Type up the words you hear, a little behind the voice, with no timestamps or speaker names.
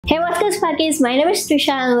Hey, what's good, Sparkies? My name is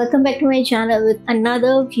Trishaa and welcome back to my channel with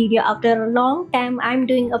another video. After a long time, I'm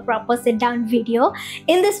doing a proper sit-down video.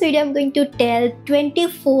 In this video, I'm going to tell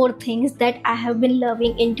 24 things that I have been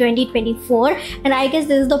loving in 2024, and I guess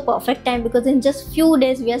this is the perfect time because in just few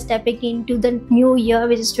days we are stepping into the new year,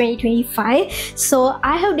 which is 2025. So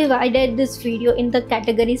I have divided this video in the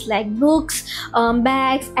categories like books,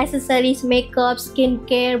 bags, accessories, makeup,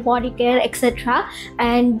 skincare, body care, etc.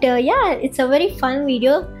 And yeah, it's a very fun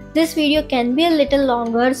video. This video can be a little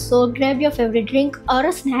longer, so grab your favorite drink or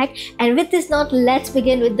a snack, and with this note, let's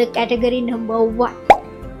begin with the category number 1.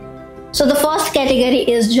 So the first category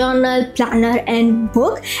is journal, planner and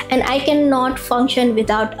book, and I cannot function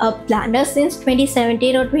without a planner. Since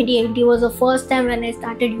 2017 or 2018 was the first time when I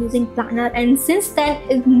started using planner, and since then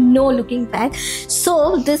is no looking back.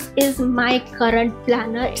 So this is my current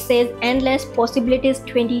planner. It says Endless Possibilities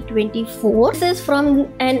 2024. This is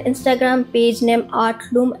from an Instagram page named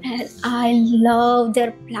Artloom, and I love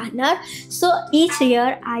their planner. So each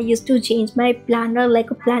year I used to change my planner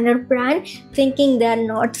like a planner brand, thinking they are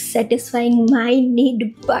not satisfying my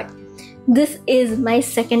need, but this is my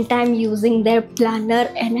second time using their planner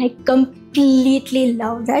and I completely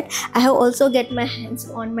love that. I have also get my hands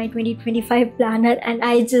on my 2025 planner and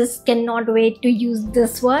I just cannot wait to use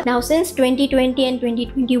this one. Now since 2020 and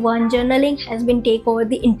 2021, journaling has been take over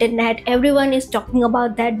the internet. Everyone is talking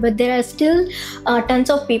about that, but there are still tons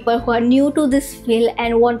of people who are new to this field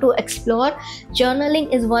and want to explore.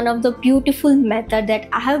 Journaling is one of the beautiful methods that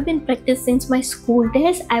I have been practicing since my school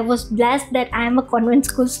days. I was blessed that I am a convent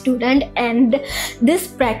school student and this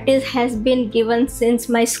practice has been given since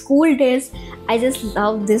my school days. I just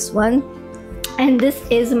love this one. And this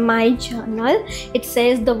is my journal. It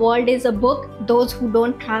says the world is a book, those who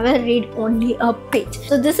don't travel read only a page.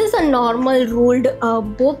 So this is a normal ruled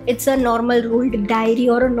book. It's a normal ruled diary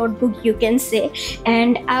or a notebook, you can say.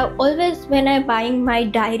 And I always, when I buying my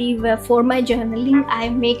diary for my journaling, I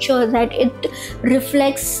make sure that it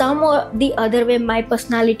reflects some or the other way my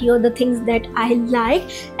personality or the things that I like.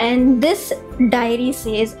 And this diary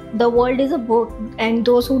says the world is a book and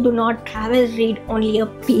those who do not travel read only a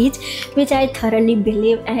page, which I thoroughly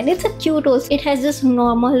believe. And it's a cute also. It has this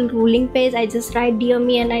normal ruling page. I just write dear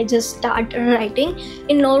me and I just start writing.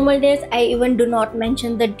 In normal days I even do not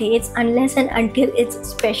mention the dates unless and until it's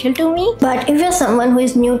special to me. But if you're someone who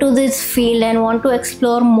is new to this field and want to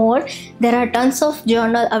explore more, there are tons of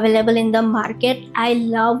journal available in the market. I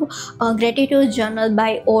love gratitude journal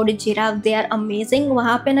by Old Giraffe. They are amazing.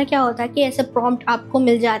 वहाँ पे ना क्या होता है कि ऐसे prompt आपको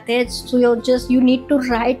मिल जाते हैं, so you need to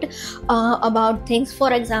write about things.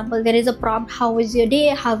 For example, there is a prompt: how is your day,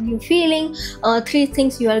 how are you feeling, 3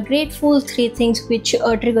 things you are grateful, 3 things which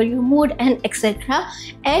trigger your mood, and etc.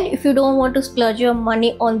 And if you don't want to splurge your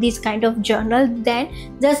money on this kind of journal, then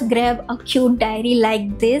just grab a cute diary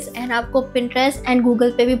like this and आपको Pinterest and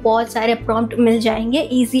Google पे भी बहुत सारे prompt मिल जाएंगे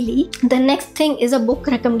easily. The next thing is a book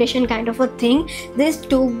recommendation kind of a thing. These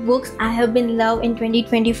 2 books I have been love in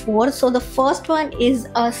 2024. So the first one is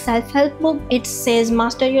a self-help book. It says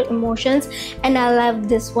Master Your Emotions, and I love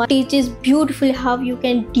this one. It teaches beautifully how you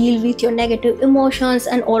can deal with your negative emotions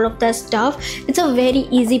and all of that stuff. It's a very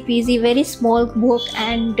easy peasy, very small book,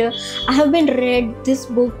 and I have been read this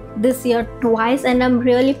book this year twice, and I'm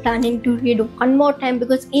really planning to read one more time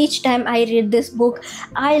because each time I read this book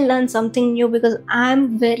I learn something new, because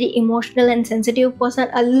I'm very emotional and sensitive person.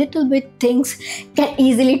 A little bit things can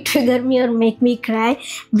easily trigger me or make me cry.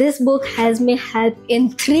 This book has me help in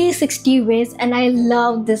 360 ways and I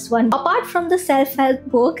love this one. Apart from the self-help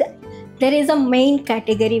book, there is a main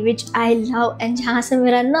category which I love, and जहाँ से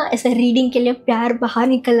मेरा ना ऐसे reading के लिए प्यार बाहर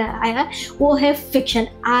निकल आया वो है fiction.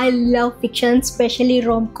 I love fiction, especially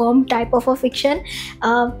rom-com type of a fiction.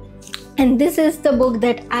 And this is the book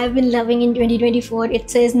that I've been loving in 2024. It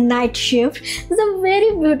says Night Shift. It's a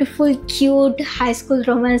very beautiful, cute high school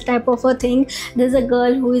romance type of a thing. There's a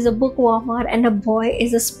girl who is a bookwormer and a boy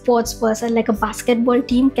is a sports person, like a basketball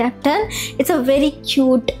team captain. It's a very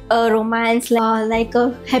cute romance, like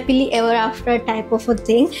a happily ever after type of a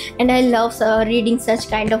thing. And I love reading such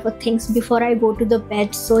kind of a things before I go to the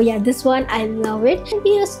bed. So yeah, this one I love it. It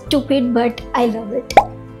is stupid, but I love it.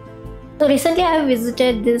 So recently I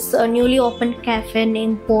visited this newly opened cafe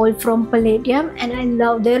named Paul from Palladium, and I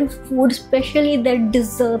love their food, especially their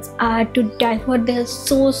desserts are to die for. They're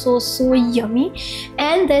so yummy.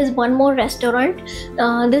 And there's one more restaurant.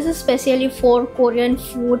 This is specially for Korean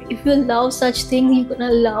food. If you love such things, you're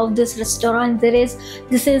gonna love this restaurant.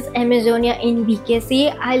 This is Amazonia in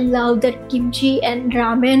BKC. I love their kimchi and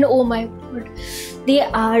ramen. Oh my god, they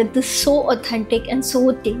are so authentic and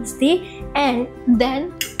so tasty. And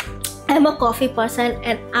then I'm a coffee person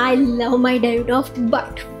and I love my Davidoff,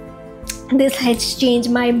 but this has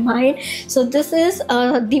changed my mind. So this is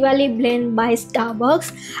a Diwali blend by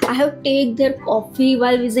Starbucks. I have taken their coffee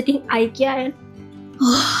while visiting IKEA, and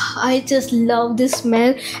I just love this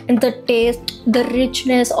smell and the taste, the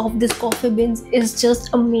richness of this coffee beans is just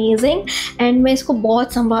amazing. And मैं इसको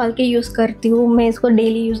बहुत संभाल के use करती हूँ, मैं इसको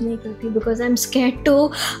daily use नहीं करती because I'm scared to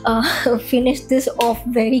finish this off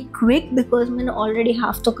very quick because मैंने already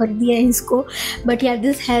half तो कर दिया है इसको. But yeah,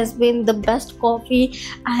 this has been the best coffee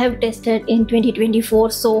I have tasted in 2024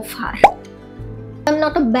 so far. I'm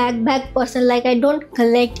not a bag person, like I don't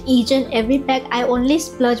collect each and every bag. I only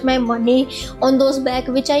splurge my money on those bags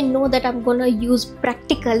which I know that I'm gonna use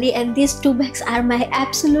practically, and these two bags are my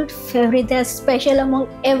absolute favorite. They're special among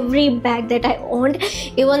every bag that I owned,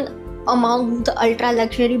 even among the ultra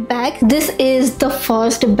luxury bag. This is the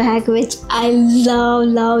first bag which I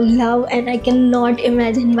love, and I cannot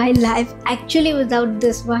imagine my life actually without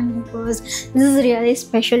this one because this is really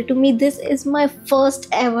special to me. This is my first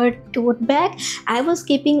ever tote bag. I was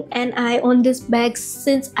keeping an eye on this bag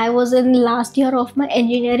since I was in last year of my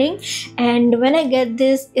engineering, and when I get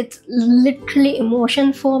this, it's literally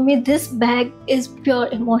emotion for me. This bag is pure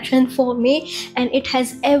emotion for me, and it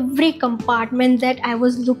has every compartment that I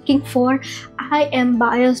was looking for. I am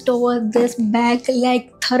biased over this bag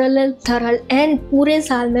like thorough, and पूरे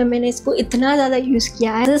साल में मैंने इसको इतना ज़्यादा use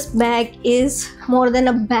किया है. This bag is more than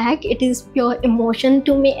a bag, it is pure emotion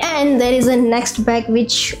to me. And there is a next bag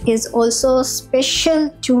which is also special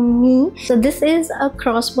to me. So this is a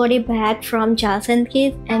crossbody bag from Charles &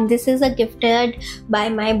 Keith, and this is a gifted by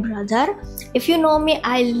my brother. If you know me,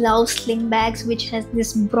 I love sling bags which has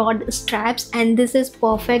this broad straps, and this is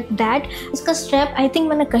perfect that. इसका strap I think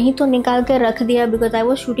मैंने कहीं तो निकाल के रख दिया because I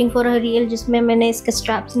was shooting for a reel जिसमें मैंने इसके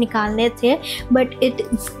straps निकालने थे, but it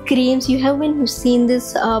screams. You have been seen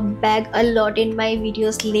this bag a lot in my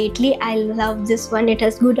videos lately. I love this one. It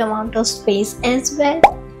has good amount of space as well.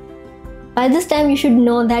 By this time you should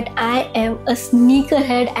know that I am a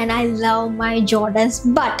sneakerhead and I love my Jordans,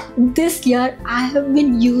 but this year I have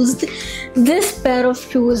been used this pair of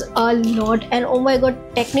shoes a lot, and oh my god,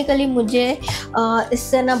 technically मुझे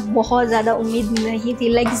इससे ना बहुत ज़्यादा उम्मीद नहीं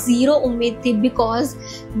थी, like zero उम्मीद थी, because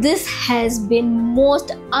this has been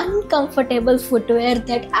most uncomfortable footwear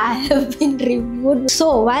that I have been reviewed.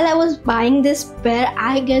 So while I was buying this pair,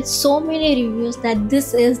 I get so many reviews that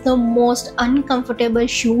this is the most uncomfortable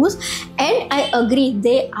shoes. And I agree,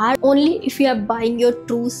 they are, only if you are buying your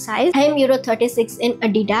true size. I am Euro 36 in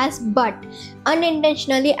Adidas, but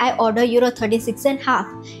unintentionally I order Euro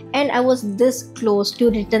 36.5, and I was this close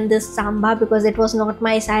to return this Samba because it was not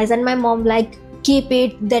my size, and my mom like, keep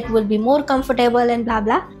it, that will be more comfortable and blah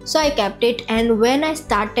blah. So I kept it, and when I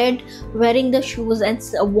started wearing the shoes and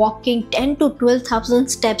walking 10 to 12,000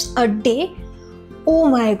 steps a day, oh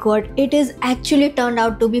my god, it is actually turned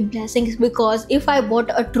out to be blessings, because if I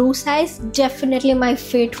bought a true size, definitely my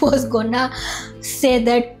fate was gonna say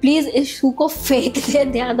that please issue ko fake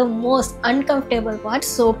they are the most uncomfortable ones.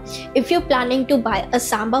 So if you're planning to buy a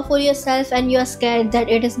Samba for yourself and you're scared that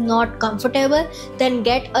it is not comfortable, then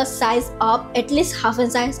get a size up, at least half a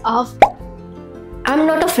size off. I'm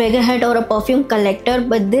not a fragrance or a perfume collector,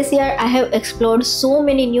 but this year I have explored so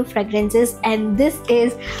many new fragrances, and this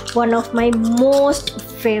is one of my most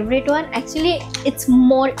favorite one. Actually, it's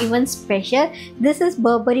more even special. This is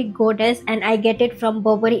Burberry Goddess, and I get it from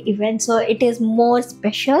Burberry event, so it is more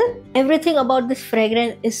special. Everything about this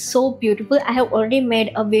fragrance is so beautiful. I have already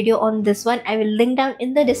made a video on this one. I will link down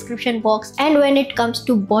in the description box. And when it comes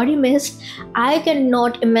to body mist, I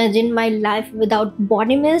cannot imagine my life without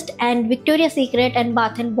body mist, and Victoria's Secret and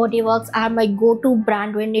Bath & Body Works are my go-to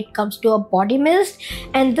brand when it comes to a body mist.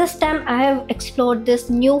 And this time I have explored this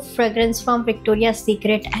new fragrance from Victoria's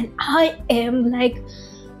Secret, and I am like,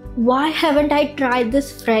 why haven't I tried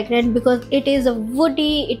this fragrance? Because it is a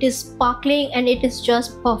woody, it is sparkling, and it is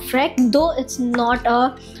just perfect. Though it's not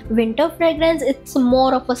a winter fragrance, it's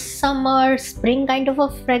more of a summer, spring kind of a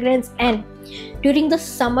fragrance. And during the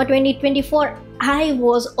summer 2024, I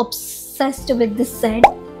was obsessed with this scent.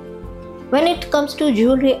 When it comes to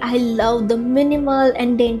jewelry, I love the minimal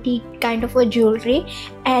and dainty kind of a jewelry,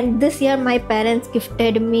 and this year my parents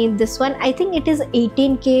gifted me this one. I think it is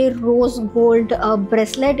 18K rose gold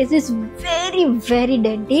bracelet. It is very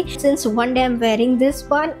dainty. Since one day I'm wearing this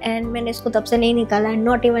one, and मैंने इसको तब से नहीं निकाला,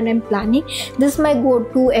 not even I'm planning. This is my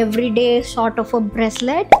go-to everyday sort of a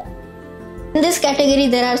bracelet. In this category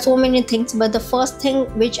there are so many things, but the first thing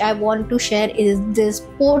which I want to share is this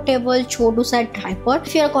portable chotu sa tripod.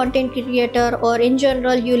 If you're a content creator or in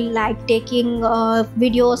general you like taking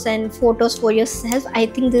videos and photos for yourself, I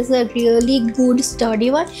think this is a really good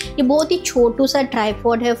sturdy one. ये बहुत ही छोटू सा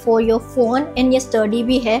tripod है for your phone and ये sturdy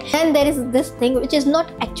भी है. And there is this thing which is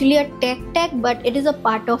not actually a tech but it is a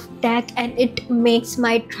part of tech and it makes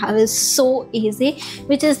my travel so easy,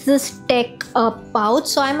 which is this tech pouch.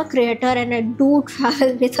 So I'm a creator and I do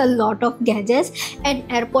travel with a lot of gadgets, and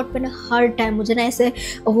airport पे ना हर time मुझे ना ऐसे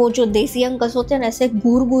वो जो देसी uncles होते हैं ना ऐसे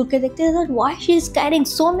घूर के देखते हैं that why she is carrying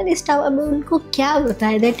so many stuff. अब उनको क्या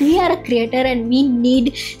बताए that we are a creator and we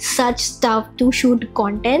need such stuff to shoot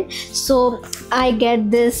content. So I get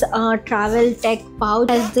this travel tech pouch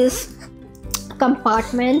as this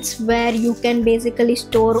compartments where you can basically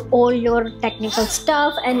store all your technical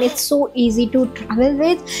stuff, and it's so easy to travel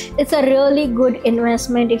with. It's a really good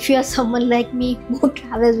investment if you are someone like me who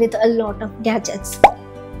travels with a lot of gadgets.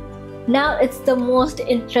 Now it's the most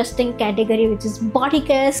interesting category, which is body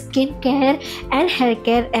care, skin care and hair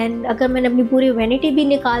care. And अगर मैंने अपनी पूरी vanity भी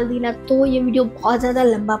निकाल दी ना तो ये video बहुत ज़्यादा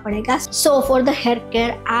लंबा पड़ेगा. So for the hair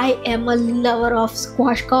care, I am a lover of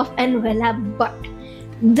Schwarzkopf and Vela, but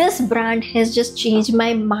this brand has just changed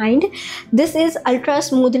my mind. This is ultra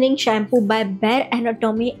smoothing shampoo by Bare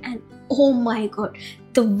Anatomy, and oh my god,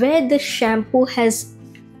 the way the shampoo has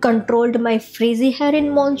controlled my frizzy hair in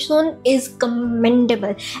monsoon is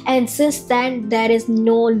commendable, and since then there is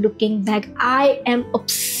no looking back. I am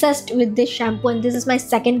obsessed with this shampoo and this is my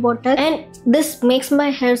second bottle, and this makes my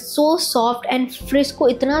hair so soft and frizz को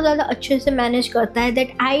इतना ज़्यादा अच्छे से manage करता है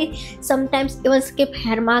that I sometimes even skip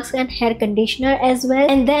hair mask and hair conditioner as well.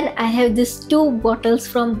 And then I have these 2 bottles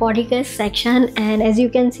from body care section, and as you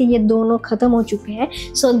can see ये दोनों खत्म हो चुके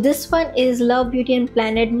हैं. So this one is Love Beauty and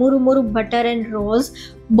Planet Muru Muru Butter and Rose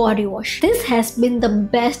body wash. This has been the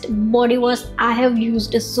best body wash I have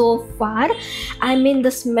used so far. I mean the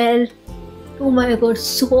smell, oh my god,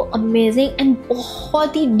 so amazing, and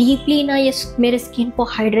बहुत ही deeply ना ये मेरे skin को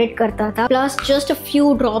hydrate करता था. Plus just a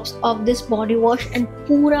few drops of this body wash and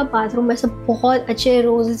पूरा bathroom ऐसे बहुत अच्छे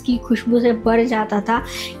roses की खुशबू से भर जाता था.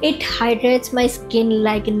 It hydrates my skin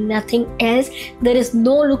like nothing else. There is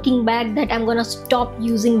no looking back that I'm gonna stop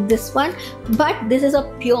using this one. But this is a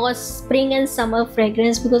pure spring and summer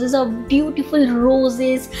fragrance because it's a beautiful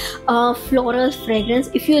roses floral fragrance.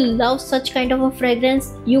 If you love such kind of a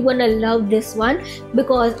fragrance, you're gonna love this one,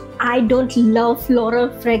 because I don't love floral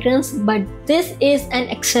fragrance, but this is an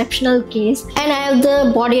exceptional case. And I have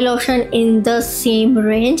the body lotion in the same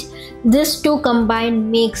range. This two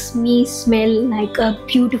combined makes me smell like a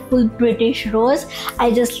beautiful British rose.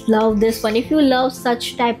 I just love this one. If you love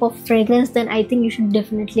such type of fragrance, then I think you should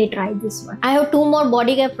definitely try this one. I have 2 more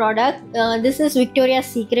body care products. This is Victoria's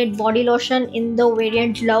Secret body lotion in the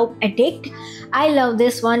variant Love Addict. I love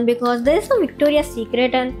this one because there is a Victoria's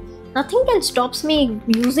Secret and nothing can stop me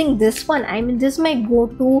using this one. I mean, this is my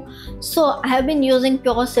go-to. So I have been using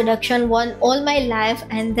Pure Seduction one all my life,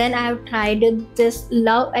 and then I have tried this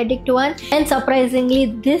Love Addict one, and surprisingly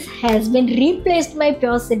this has been replaced by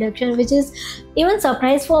Pure Seduction, which is even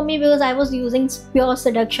surprise for me because I was using Pure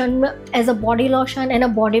Seduction as a body lotion and a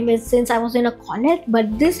body mist since I was in a college,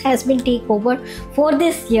 but this has been taken over for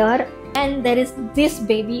this year. And there is this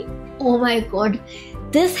baby, oh my god,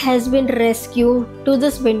 this has been rescued to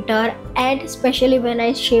this winter, and especially when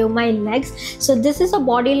I shave my legs. So this is a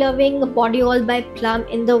body loving body oil by Plum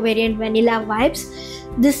in the variant Vanilla Vibes.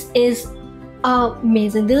 This is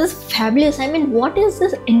amazing. This is fabulous. I mean, what is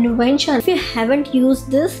this invention? If you haven't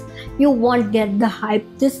used this, you won't get the hype.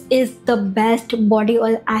 This is the best body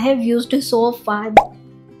oil I have used so far.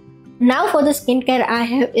 Now for the skincare I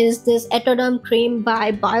have is this Etoderm cream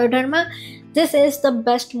by Bioderma. This is the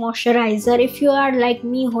best moisturizer. If you are like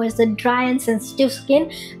me who has a dry and sensitive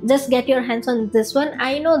skin, just get your hands on this one.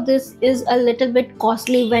 I know this is a little bit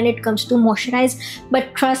costly when it comes to moisturize,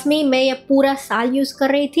 but trust me, मैं ये पूरा साल use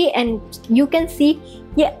कर रही थी, and you can see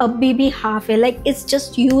ये अभी भी half है. Like it's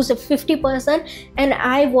just used 50%, and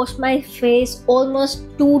I wash my face almost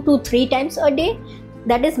 2 to 3 times a day.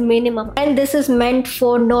 That is minimum, and this is meant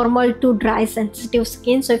for normal to dry sensitive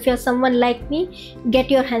skin. So if you're someone like me, get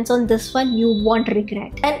your hands on this one, you won't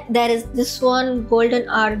regret. And there is this one Golden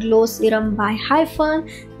Hour Glow Serum by Hyphen.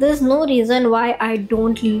 There's no reason why I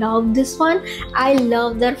don't love this one. I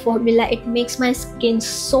love their formula. It makes my skin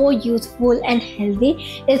so youthful and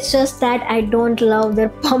healthy. It's just that I don't love their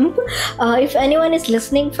pump. If anyone is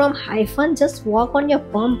listening from Hyphen, just work on your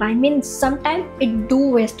pump. I mean, sometimes it do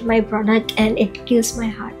waste my product and it kills breaks my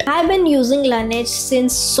heart. I've been using Laneige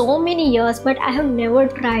since so many years, but I have never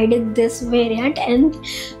tried this variant, and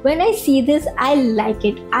when I see this, I like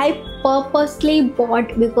it. I purposely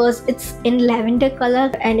bought because it's in lavender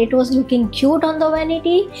color and it was looking cute on the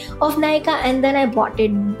vanity of Nykaa, and then I bought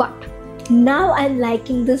it. But now I'm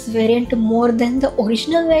liking this variant more than the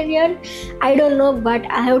original variant. I don't know, but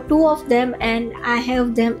I have two of them and I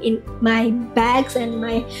have them in my bags and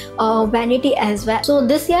my vanity as well. So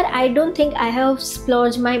this year I don't think I have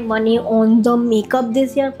splurged my money on the makeup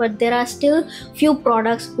this year, but there are still few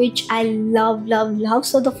products which I love.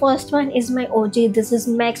 So the first one is my OG. This is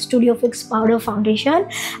MAC Studio Fix Powder Foundation.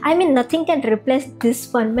 I mean, nothing can replace this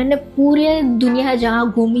one. मैंने पूरी दुनिया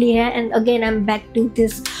जहाँ घूम ली है, and again I'm back to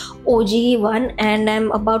this OG one and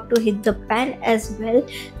I'm about to hit the pan as well.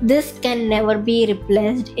 This can never be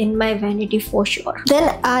replaced in my vanity for sure.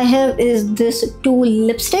 Then I have is this two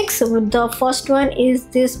lipsticks. The first one is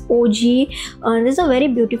this OG. This is a very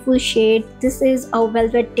beautiful shade. This is a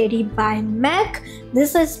Velvet Teddy by MAC.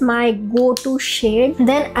 This is my go-to shade.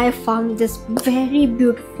 Then I found this very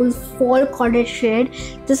beautiful fall coded shade.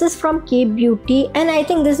 This is from K Beauty, and I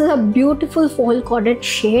think this is a beautiful fall coded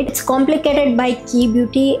shade. It's complicated by K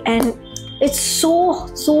Beauty and it's so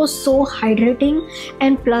hydrating,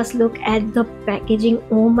 and plus look at the packaging.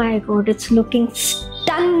 Oh my god, it's looking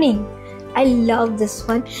stunning. I love this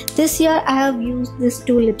one. This year I have used these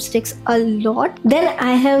two lipsticks a lot. Then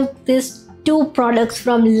I have this two products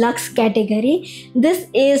from Luxe category. This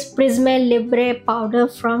is Prisme Libre powder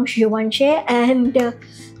from Givenchy, and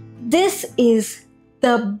this is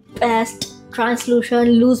the best translucent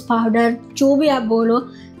loose powder. जो भी आप बोलो,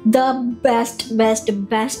 the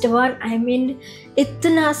best one. I mean,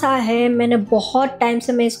 इतना सा है, मैंने बहुत time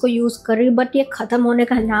से मैं इसको यूज़ कर रही हूँ, बट ये ख़त्म होने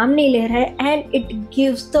का नाम नहीं ले रहा है, and it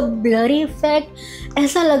gives the blurry effect.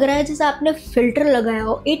 ऐसा लग रहा है जैसे आपने फिल्टर लगाया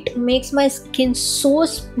हो. It makes my skin so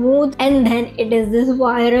smooth. And then it is this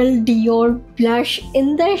viral Dior blush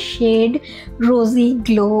in the shade Rosy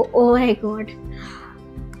Glow. Oh my god,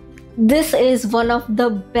 this is one of the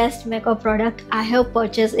best makeup product I have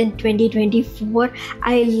purchased in 2024.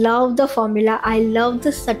 I love the formula. I love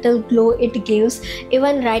the subtle glow it gives.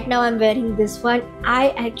 Even right now I'm wearing this one. I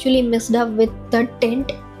actually mixed up with the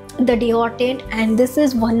tint, the Dior tint, and this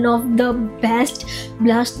is one of the best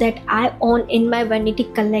blush that I own in my vanity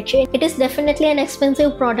collection. It is definitely an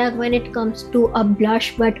expensive product when it comes to a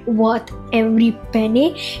blush, but worth every penny.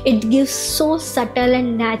 It gives so subtle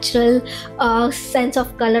and natural sense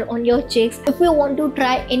of color on your cheeks. If you want to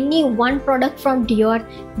try any one product from Dior,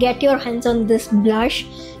 get your hands on this blush.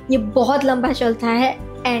 ये बहुत लंबा चलता है,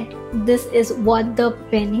 and this is worth the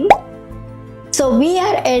penny. So we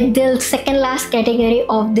are at the second last category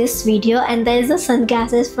of this video, and there is the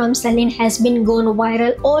sunglasses from Celine. Has been gone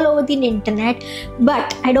viral all over the internet,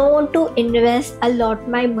 but I don't want to invest a lot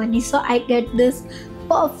my money, so I get this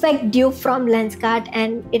perfect dupe from Lenskart,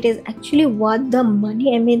 and it is actually worth the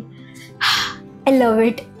money. I mean, I love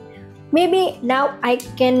it. Maybe now I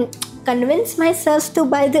can convince myself to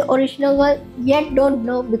buy the original one, yet don't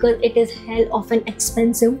know because it is hell of an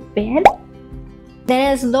expensive pair.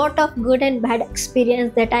 There is a lot of good and bad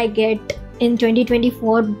experience that I get in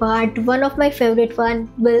 2024, but one of my favorite one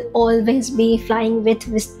will always be flying with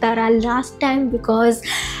Vistara last time, because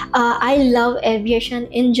I love aviation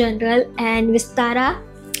in general, and Vistara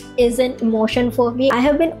is an emotion for me. I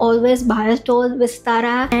have been always biased towards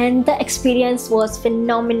Vistara, and the experience was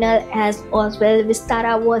phenomenal as well.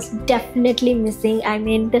 Vistara was definitely missing. I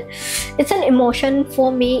mean, it's an emotion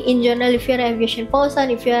for me in general. If you're an aviation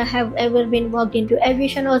person, if you have ever been worked into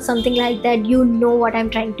aviation or something like that, you know what I'm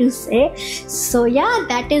trying to say. So yeah,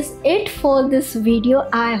 that is it for this video.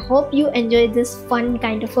 I hope you enjoyed this fun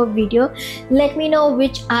kind of a video. Let me know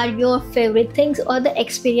which are your favorite things or the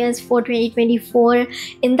experience for 2024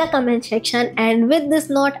 in the comment section. And with this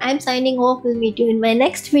note, I'm signing off. We'll meet you in my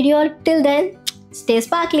next video. Till then, stay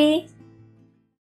sparkly.